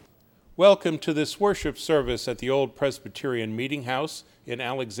Welcome to this worship service at the Old Presbyterian Meeting House in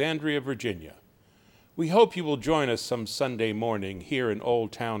Alexandria, Virginia. We hope you will join us some Sunday morning here in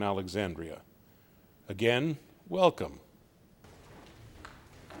Old Town Alexandria. Again, welcome.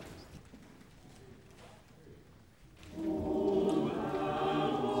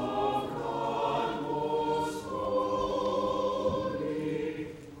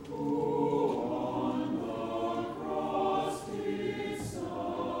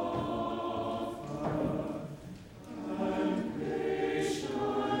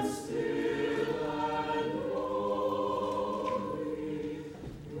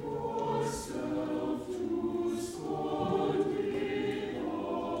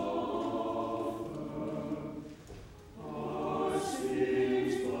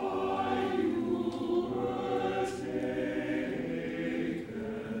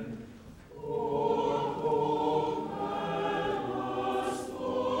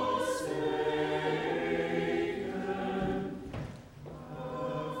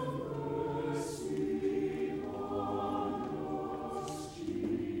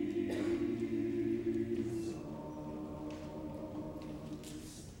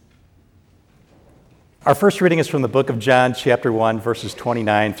 Our first reading is from the book of John, chapter 1, verses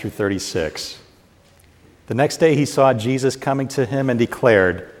 29 through 36. The next day he saw Jesus coming to him and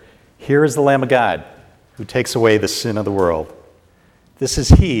declared, "Here is the Lamb of God, who takes away the sin of the world. This is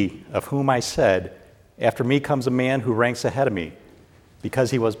he of whom I said, 'After me comes a man who ranks ahead of me,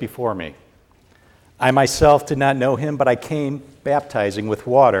 because he was before me.' I myself did not know him, but I came baptizing with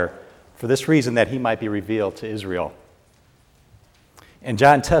water for this reason, that he might be revealed to Israel." And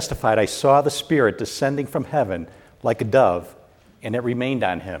John testified, "I saw the Spirit descending from heaven like a dove, and it remained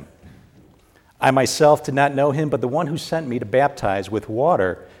on him. I myself did not know him, but the one who sent me to baptize with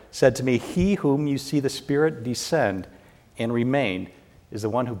water said to me, 'He whom you see the Spirit descend and remain is the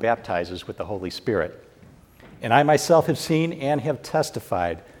one who baptizes with the Holy Spirit.' And I myself have seen and have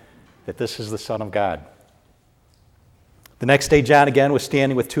testified that this is the Son of God." The next day John again was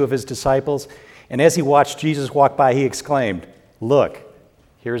standing with two of his disciples, and as he watched Jesus walk by, he exclaimed, "Look,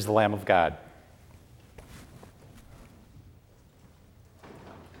 here's the Lamb of God."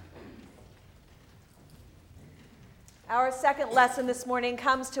 Our second lesson this morning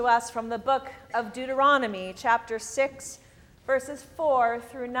comes to us from the book of Deuteronomy, chapter 6, verses 4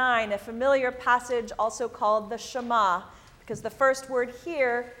 through 9, a familiar passage also called the Shema, because the first word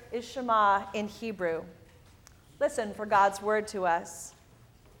here is Shema in Hebrew. Listen for God's word to us.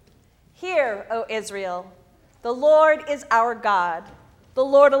 "Hear, O Israel, the Lord is our God, the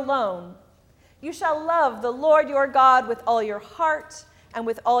Lord alone. You shall love the Lord your God with all your heart and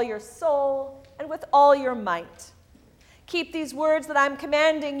with all your soul and with all your might. Keep these words that I'm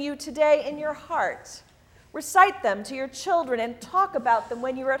commanding you today in your heart. Recite them to your children and talk about them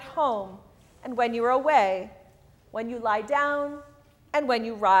when you're at home and when you're away, when you lie down and when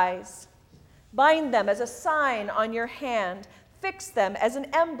you rise. Bind them as a sign on your hand. Fix them as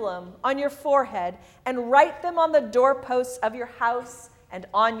an emblem on your forehead and write them on the doorposts of your house and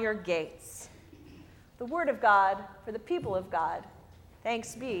on your gates." The word of God for the people of God.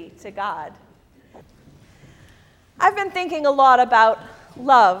 Thanks be to God. I've been thinking a lot about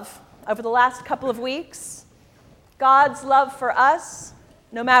love over the last couple of weeks. God's love for us,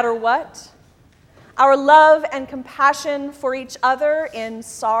 no matter what. Our love and compassion for each other in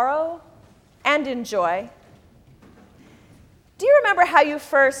sorrow and in joy. Do you remember how you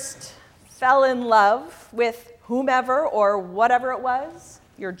first fell in love with whomever or whatever it was?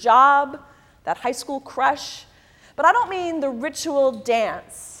 Your job, that high school crush? But I don't mean the ritual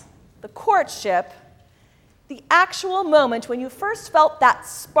dance, the courtship, the actual moment when you first felt that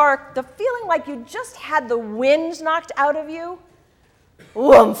spark, the feeling like you just had the wind knocked out of you.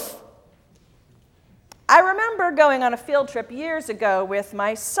 Woomph! I remember going on a field trip years ago with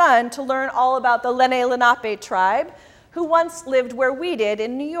my son to learn all about the Lenni Lenape tribe, who once lived where we did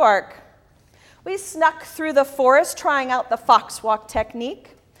in New York. We snuck through the forest trying out the foxwalk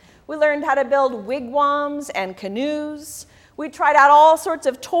technique. We learned how to build wigwams and canoes. We tried out all sorts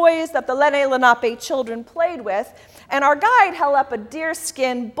of toys that the Lenni Lenape children played with, and our guide held up a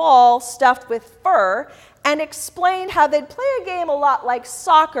deerskin ball stuffed with fur and explained how they'd play a game a lot like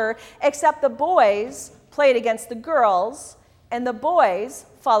soccer, except the boys played against the girls, and the boys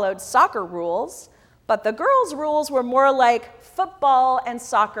followed soccer rules, but the girls' rules were more like football and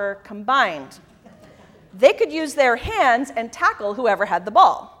soccer combined. They could use their hands and tackle whoever had the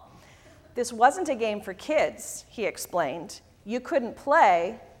ball. This wasn't a game for kids, he explained. You couldn't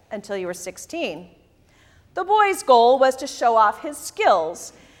play until you were 16. The boy's goal was to show off his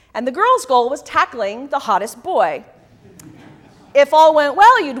skills, and the girl's goal was tackling the hottest boy. If all went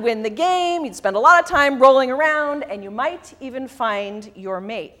well, you'd win the game, you'd spend a lot of time rolling around, and you might even find your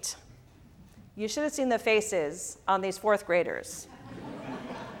mate. You should have seen the faces on these fourth graders.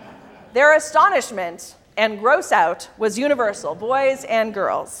 Their astonishment and gross out was universal, boys and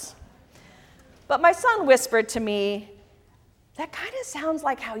girls. But my son whispered to me, "That kind of sounds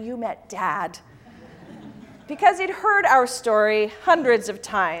like how you met Dad," because he'd heard our story hundreds of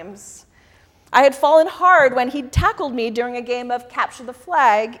times. I had fallen hard when he'd tackled me during a game of Capture the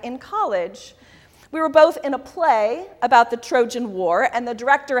Flag in college. We were both in a play about the Trojan War, and the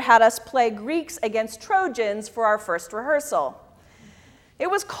director had us play Greeks against Trojans for our first rehearsal. It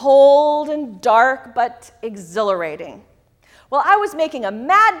was cold and dark, but exhilarating. While I was making a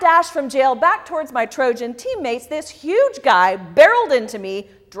mad dash from jail back towards my Trojan teammates, this huge guy barreled into me,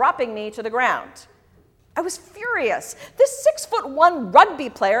 dropping me to the ground. I was furious. This 6'1" rugby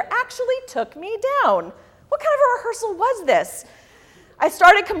player actually took me down. What kind of a rehearsal was this? I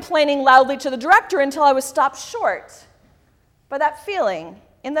started complaining loudly to the director until I was stopped short by that feeling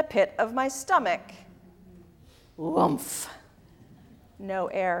in the pit of my stomach. Oomph. No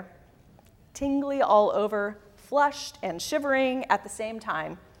air. Tingly all over, flushed and shivering at the same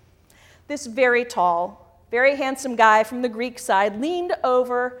time. This very tall, very handsome guy from the Greek side leaned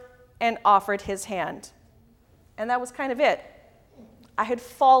over and offered his hand. And that was kind of it. I had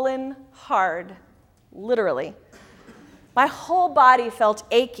fallen hard, literally. My whole body felt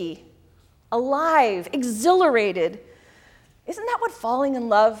achy, alive, exhilarated. Isn't that what falling in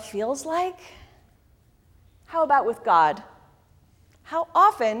love feels like? How about with God? How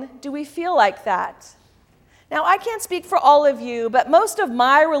often do we feel like that? Now, I can't speak for all of you, but most of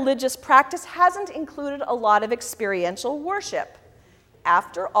my religious practice hasn't included a lot of experiential worship.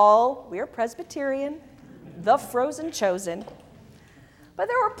 After all, we're Presbyterian, the frozen chosen. But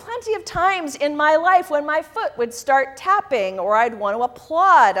there were plenty of times in my life when my foot would start tapping, or I'd want to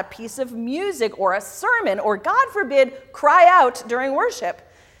applaud a piece of music or a sermon, or God forbid, cry out during worship.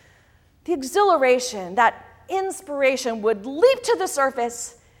 The exhilaration, that inspiration would leap to the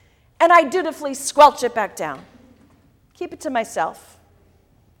surface, and I dutifully squelch it back down. Keep it to myself.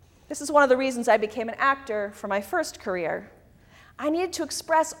 This is one of the reasons I became an actor for my first career. I needed to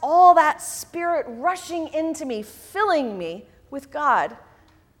express all that spirit rushing into me, filling me with God.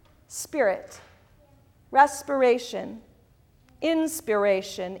 Spirit, respiration,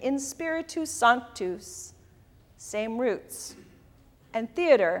 inspiration, in spiritu sanctus, same roots. And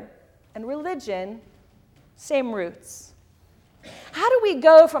theater and religion, same roots. How do we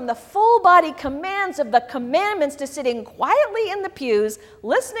go from the full-body commands of the commandments to sitting quietly in the pews,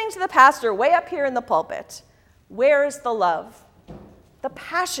 listening to the pastor way up here in the pulpit? Where's the love? The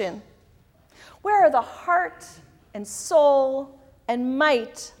passion? Where are the heart and soul and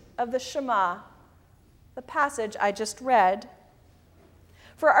might of the Shema, the passage I just read?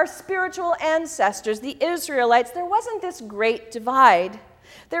 For our spiritual ancestors, the Israelites, there wasn't this great divide.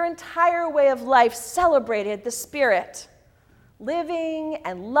 Their entire way of life celebrated the Spirit. Living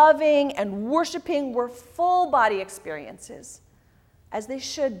and loving and worshiping were full-body experiences, as they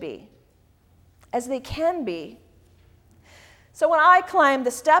should be, as they can be. So when I climbed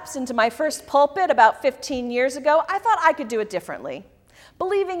the steps into my first pulpit about 15 years ago, I thought I could do it differently.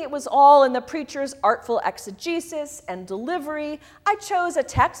 Believing it was all in the preacher's artful exegesis and delivery, I chose a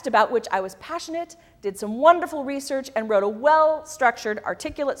text about which I was passionate, did some wonderful research, and wrote a well-structured,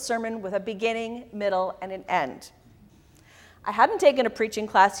 articulate sermon with a beginning, middle, and an end. I hadn't taken a preaching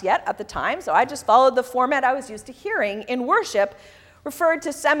class yet at the time, so I just followed the format I was used to hearing in worship, referred to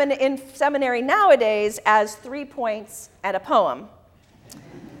in seminary nowadays as 3 points and a poem.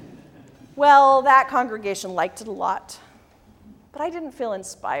 Well, that congregation liked it a lot, but I didn't feel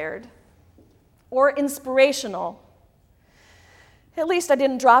inspired or inspirational. At least I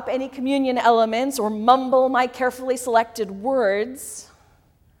didn't drop any communion elements or mumble my carefully selected words,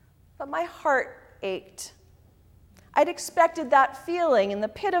 but my heart ached. I'd expected that feeling in the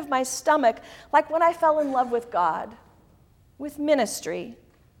pit of my stomach, like when I fell in love with God, with ministry.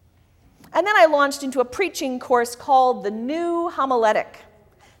 And then I launched into a preaching course called The New Homiletic.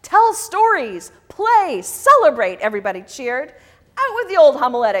 Tell stories, play, celebrate, everybody cheered. Out with the old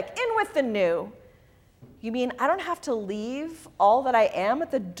homiletic, in with the new. You mean I don't have to leave all that I am at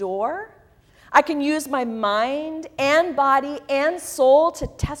the door? I can use my mind and body and soul to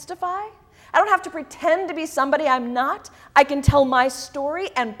testify? I don't have to pretend to be somebody I'm not. I can tell my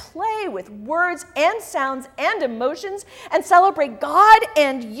story and play with words and sounds and emotions and celebrate God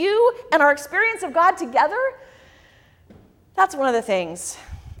and you and our experience of God together. That's one of the things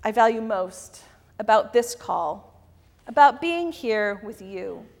I value most about this call, about being here with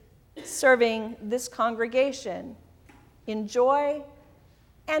you, serving this congregation. in joy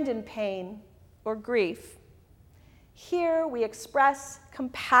and in pain or grief. Here we express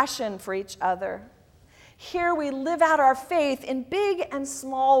compassion for each other. Here we live out our faith in big and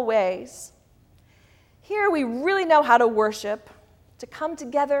small ways. Here we really know how to worship, to come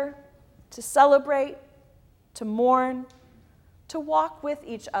together, to celebrate, to mourn, to walk with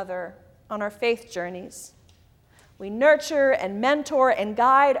each other on our faith journeys. We nurture and mentor and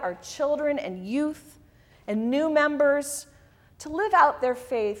guide our children and youth and new members to live out their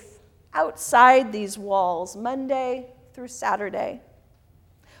faith outside these walls, Monday through Saturday.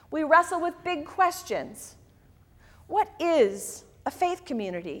 We wrestle with big questions. What is a faith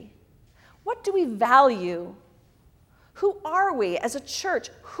community? What do we value? Who are we as a church?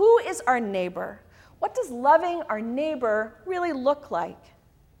 Who is our neighbor? What does loving our neighbor really look like?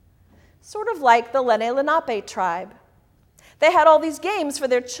 Sort of like the Lenni Lenape tribe. They had all these games for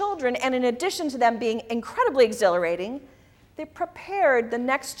their children, and in addition to them being incredibly exhilarating, they prepared the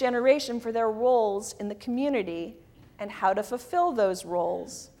next generation for their roles in the community and how to fulfill those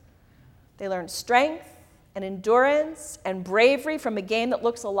roles. They learned strength and endurance and bravery from a game that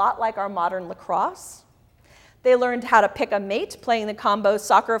looks a lot like our modern lacrosse. They learned how to pick a mate playing the combo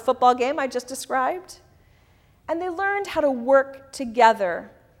soccer football game I just described. And they learned how to work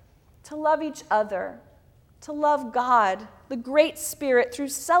together, to love each other, to love God, the Great Spirit, through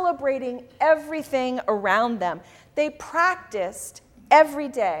celebrating everything around them. They practiced every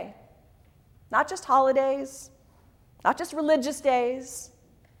day, not just holidays, not just religious days,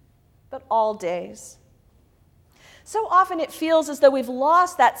 but all days. So often it feels as though we've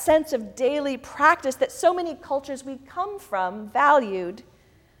lost that sense of daily practice that so many cultures we come from valued.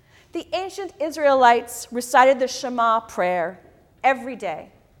 The ancient Israelites recited the Shema prayer every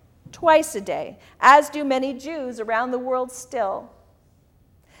day, twice a day, as do many Jews around the world still.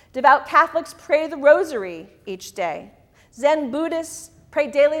 Devout Catholics pray the Rosary each day. Zen Buddhists pray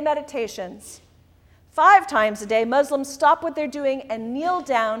daily meditations. 5 times a day, Muslims stop what they're doing and kneel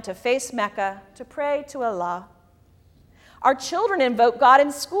down to face Mecca to pray to Allah. Our children invoke God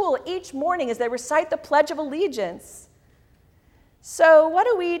in school each morning as they recite the Pledge of Allegiance. So what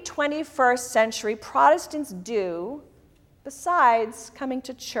do we 21st century Protestants do besides coming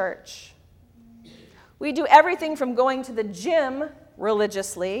to church? We do everything from going to the gym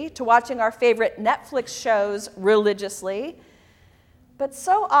religiously to watching our favorite Netflix shows religiously, but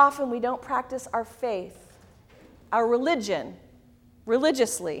so often we don't practice our faith, our religion,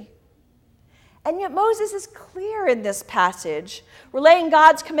 religiously. And yet Moses is clear in this passage. Relaying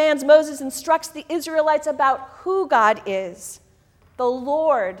God's commands, Moses instructs the Israelites about who God is. The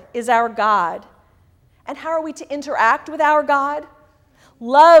Lord is our God. And how are we to interact with our God?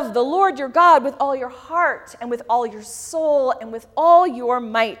 Love the Lord your God with all your heart and with all your soul and with all your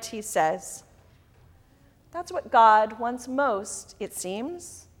might, he says. That's what God wants most, it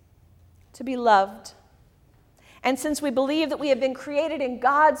seems, to be loved. And since we believe that we have been created in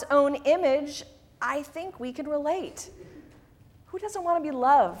God's own image, I think we can relate. Who doesn't want to be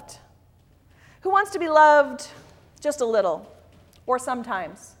loved? Who wants to be loved just a little, or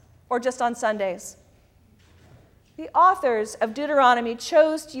sometimes, or just on Sundays? The authors of Deuteronomy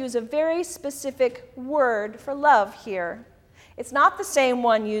chose to use a very specific word for love here. It's not the same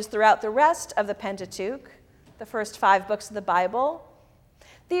one used throughout the rest of the Pentateuch, the first 5 books of the Bible.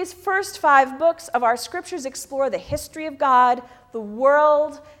 These first 5 books of our scriptures explore the history of God, the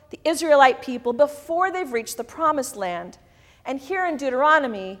world, the Israelite people before they've reached the promised land. And here in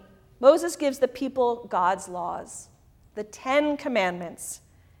Deuteronomy, Moses gives the people God's laws, the 10 commandments,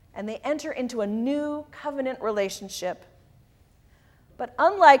 and they enter into a new covenant relationship. But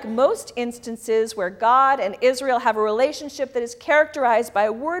unlike most instances where God and Israel have a relationship that is characterized by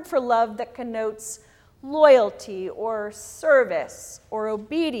a word for love that connotes loyalty or service or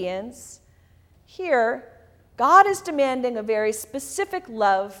obedience, here, God is demanding a very specific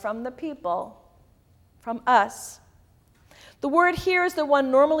love from the people, from us. The word here is the one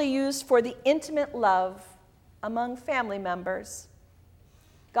normally used for the intimate love among family members.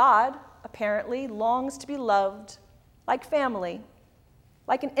 God, apparently, longs to be loved like family,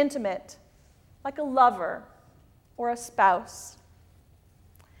 like an intimate, like a lover or a spouse.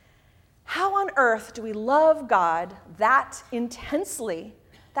 How on earth do we love God that intensely,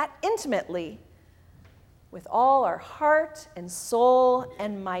 that intimately, with all our heart and soul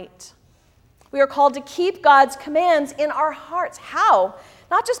and might? We are called to keep God's commands in our hearts. How?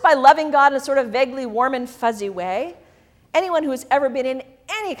 Not just by loving God in a sort of vaguely warm and fuzzy way. Anyone who has ever been in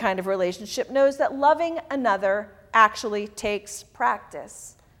any kind of relationship knows that loving another actually takes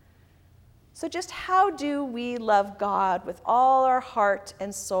practice. So just how do we love God with all our heart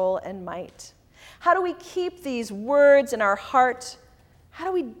and soul and might? How do we keep these words in our heart? How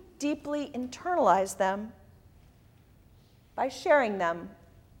do we deeply internalize them? By sharing them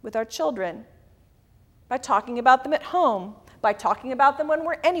with our children, by talking about them at home, by talking about them when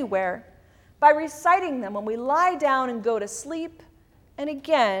we're anywhere, by reciting them when we lie down and go to sleep, and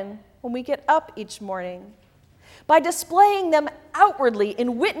again when we get up each morning, by displaying them outwardly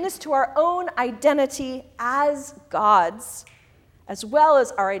in witness to our own identity as God's, as well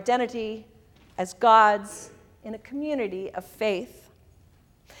as our identity as God's in a community of faith.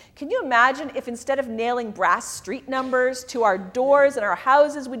 Can you imagine if instead of nailing brass street numbers to our doors and our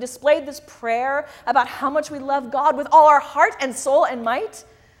houses, we displayed this prayer about how much we love God with all our heart and soul and might?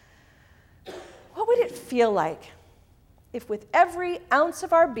 What would it feel like if with every ounce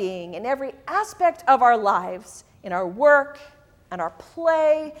of our being, in every aspect of our lives, in our work and our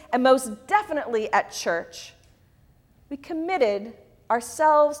play, and most definitely at church, we committed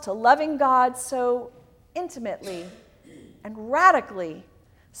ourselves to loving God so intimately and radically,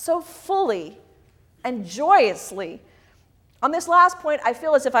 so fully and joyously? On this last point, I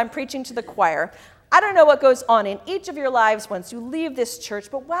feel as if I'm preaching to the choir. I don't know what goes on in each of your lives once you leave this church,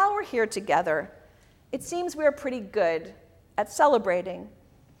 but while we're here together, it seems we are pretty good at celebrating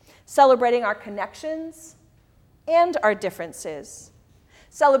our connections and our differences,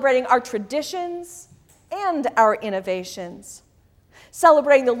 celebrating our traditions and our innovations,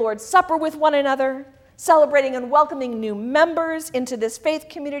 celebrating the Lord's Supper with one another, celebrating and welcoming new members into this faith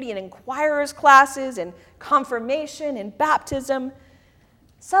community in inquirers classes, in confirmation, in baptism,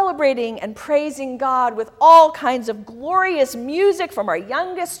 celebrating and praising God with all kinds of glorious music from our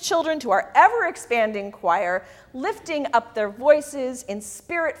youngest children to our ever-expanding choir, lifting up their voices in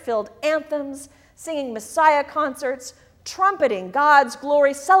spirit-filled anthems, singing Messiah concerts, trumpeting God's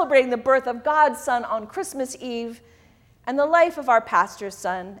glory, celebrating the birth of God's Son on Christmas Eve, and the life of our pastor's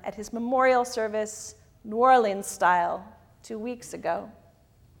son at his memorial service, New Orleans style, 2 weeks ago.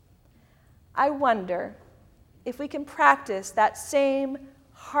 I wonder if we can practice that same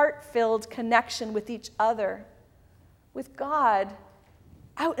heart-filled connection with each other, with God,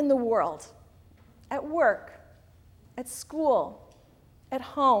 out in the world, at work, at school, at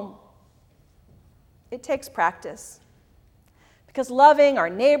home. It takes practice. Because loving our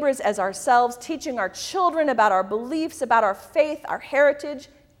neighbors as ourselves, teaching our children about our beliefs, about our faith, our heritage,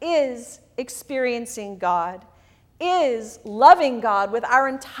 is experiencing God, is loving God with our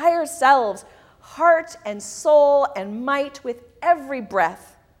entire selves, heart and soul and might, with every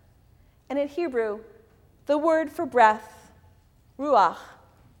breath. And in Hebrew, the word for breath, ruach,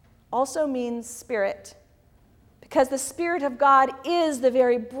 also means spirit, because the Spirit of God is the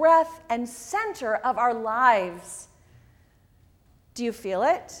very breath and center of our lives. Do you feel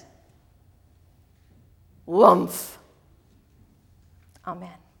it? Woomph. Amen.